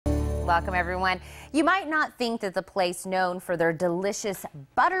Welcome, everyone. You might not think that the place known for their delicious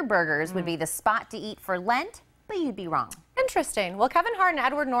ButterBurgers would be the spot to eat for Lent, but you'd be wrong. Interesting. Well, Kevin Hart and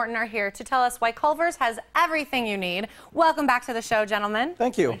Edward Norton are here to tell us why Culver's has everything you need. Welcome back to the show, gentlemen.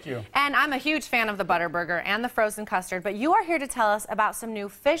 Thank you. Thank you. And I'm a huge fan of the ButterBurger and the frozen custard, but you are here to tell us about some new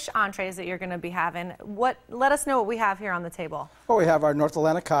fish entrees that you're going to be having. Let us know what we have here on the table. Well, we have our North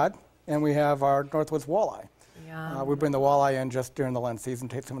Atlantic Cod, and we have our Northwoods Walleye. We bring the walleye in just during the Lent season,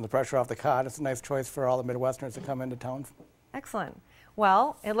 take some of the pressure off the cod. It's a nice choice for all the Midwesterners that come into town. Excellent.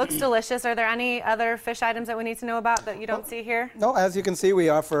 Well, it looks delicious. Are there any other fish items that we need to know about that you don't see here? No, as you can see, we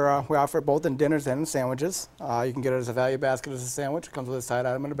offer both in dinners and in sandwiches. You can get it as a value basket as a sandwich. It comes with a side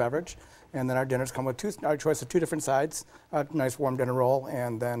item and a beverage. And then our dinners come with our choice of two different sides, a nice warm dinner roll,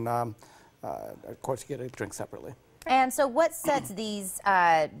 and then, of course, you get a drink separately. And so what sets these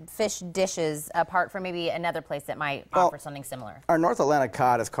fish dishes apart from maybe another place that might offer something similar? Our North Atlantic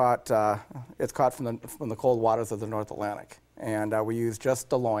cod is caught, it's caught from the cold waters of the North Atlantic. And we use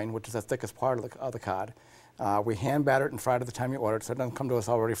just the loin, which is the thickest part of the cod. We hand batter it and fry it at the time you order it, so it doesn't come to us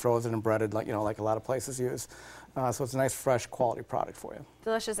already frozen and breaded like a lot of places use. So it's a nice, fresh, quality product for you.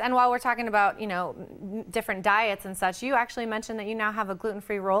 Delicious. And while we're talking about, different diets and such, you actually mentioned that you now have a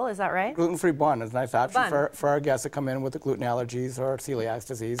gluten-free roll. Is that right? Gluten-free bun is a nice option for our guests that come in with the gluten allergies or celiac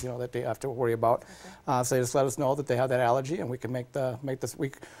disease, that they have to worry about. Okay. So just let us know that they have that allergy, and we can make the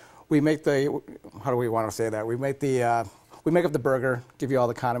how do we want to say that? We make up the burger, give you all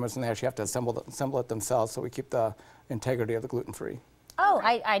the condiments, and they actually have to assemble it themselves, so we keep the integrity of the gluten-free. Oh,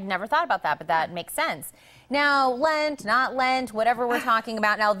 I'd never thought about that, but that makes sense. Now, Lent, not Lent, whatever we're talking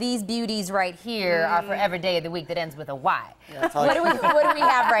about, now these beauties right here are for every day of the week that ends with a Y. Yeah, what do we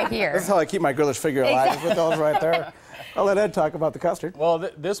have right here? This is how I keep my girlish figure alive, with those right there. I'll let Ed talk about the custard. Well,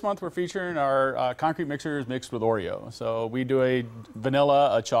 this month we're featuring our concrete mixers mixed with Oreo. So we do a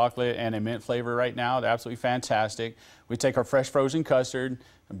vanilla, a chocolate, and a mint flavor right now. They're absolutely fantastic. We take our fresh frozen custard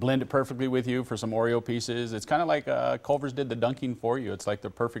and blend it perfectly with you for some Oreo pieces. It's kind of like Culver's did the dunking for you. It's like the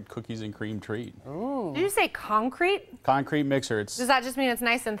perfect cookies and cream treat. Ooh. Did you say concrete? Concrete mixer. Does that just mean it's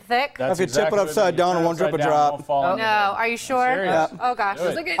nice and thick? If you tip it upside down, it won't drip a drop. Oh, no. Are you sure? Yeah. Oh, gosh.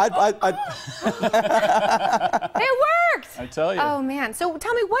 It worked! I tell you. Oh, man. So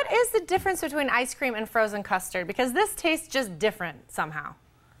tell me, what is the difference between ice cream and frozen custard? Because this tastes just different somehow.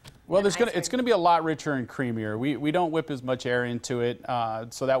 Well, it's going to be a lot richer and creamier. We don't whip as much air into it,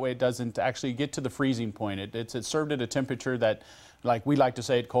 so that way it doesn't actually get to the freezing point. It's served at a temperature that, like we like to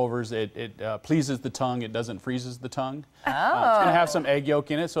say at Culver's, it pleases the tongue. It doesn't freezes the tongue. Oh. It's going to have some egg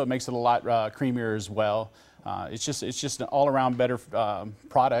yolk in it, so it makes it a lot creamier as well. It's just an all-around better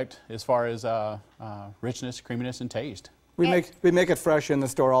product as far as richness, creaminess, and taste. We make it fresh in the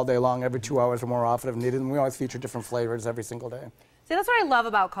store all day long, every 2 hours or more often if needed, and we always feature different flavors every single day. See, that's what I love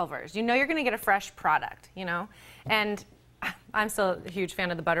about Culver's. You know you're going to get a fresh product, And I'm still a huge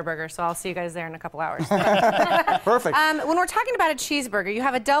fan of the ButterBurger, so I'll see you guys there in a couple hours. Perfect. When we're talking about a cheeseburger, you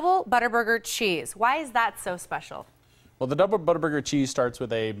have a double ButterBurger cheese. Why is that so special? Well, the double ButterBurger cheese starts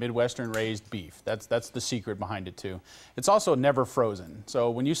with a Midwestern raised beef. That's the secret behind it too. It's also never frozen.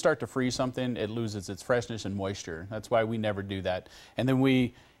 So when you start to freeze something, it loses its freshness and moisture. That's why we never do that. And then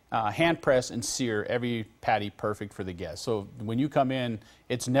we hand press and sear every patty perfect for the guest. So when you come in,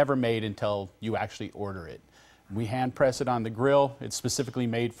 it's never made until you actually order it. We hand press it on the grill. It's specifically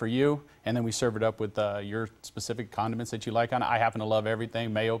made for you, and then we serve it up with your specific condiments that you like on it. I happen to love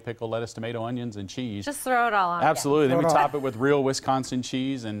everything: mayo, pickle, lettuce, tomato, onions, and cheese. Just throw it all on. Absolutely. Then we top it with real Wisconsin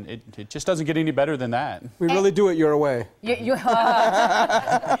cheese, and it just doesn't get any better than that. We really do it your way. And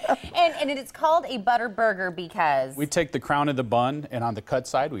it's called a ButterBurger because we take the crown of the bun, and on the cut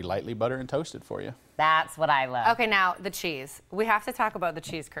side, we lightly butter and toast it for you. That's what I love. Okay, now the cheese. We have to talk about the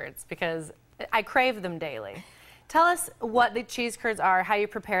cheese curds because I crave them daily. Tell us what the cheese curds are, how you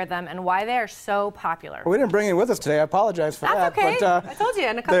prepare them, and why they are so popular. Well, we didn't bring it with us today. I apologize for that. That's okay. But, I told you,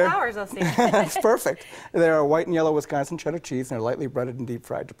 in a couple hours I'll see you. It's perfect. They're white and yellow Wisconsin cheddar cheese, and they're lightly breaded and deep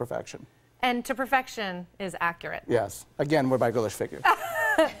fried to perfection. And to perfection is accurate. Yes. Again, we're by girlish figure.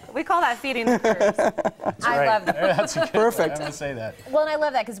 We call that feeding the curves. I love that. That's a good Perfect. way to say that. Well, and I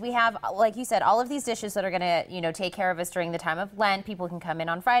love that because we have, like you said, all of these dishes that are going to, take care of us during the time of Lent. People can come in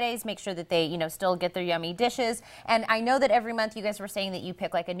on Fridays, make sure that they, still get their yummy dishes. And I know that every month you guys were saying that you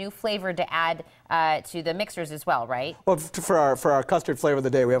pick like a new flavor to add to the mixers as well, right? Well, for our custard flavor of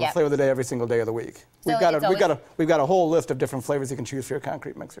the day, we have a flavor of the day every single day of the week. So we've got a whole list of different flavors you can choose for your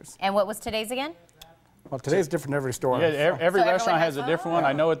concrete mixers. And what was today's again? Well, today's different in every store. Yeah, every So restaurant everyone has a has- different one.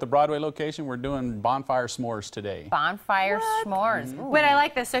 I know at the Broadway location, we're doing bonfire s'mores today. Bonfire s'mores. Ooh. Wait, I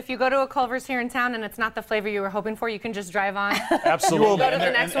like this. So if you go to a Culver's here in town and it's not the flavor you were hoping for, you can just drive on. Absolutely. Go to the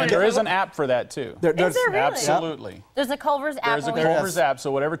And next one. there is an app for that too. Is there really? Absolutely. There's a Culver's app. There's a where we- Culver's app, so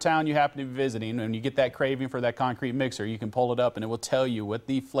whatever town you happen to be visiting, when you get that craving for that concrete mixer, you can pull it up and it will tell you what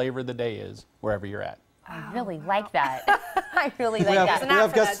the flavor of the day is wherever you're at. I really like that. I really like We have, that. an we, app have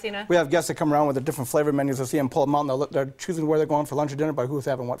for that, guests, Tina. we have guests that come around with the different flavor menus. They see them pull them out, and they're choosing where they're going for lunch or dinner by who's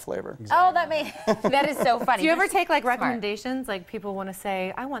having what flavor. Oh, that is so funny. Do you ever You're take like smart. recommendations? Like people want to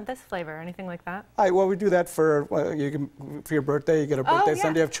say, I want this flavor, or anything like that? All right, well, we do that for for your birthday. You get a birthday yeah.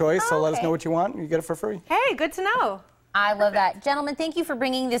 Sunday of choice, so let us okay. know what you want, and you get it for free. Hey, good to know. I love that. Gentlemen, thank you for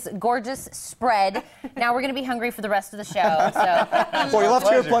bringing this gorgeous spread. Now we're going to be hungry for the rest of the show. So. Boy, you left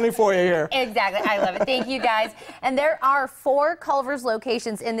here plenty for you here. Exactly. I love it. Thank you, guys. And there are 4 Culver's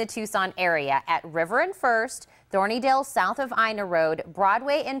locations in the Tucson area at River and First, Thornydale south of Ina Road,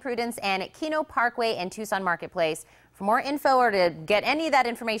 Broadway in Prudence, and at Keno Parkway and Tucson Marketplace. For more info or to get any of that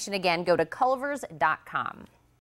information again, go to culvers.com.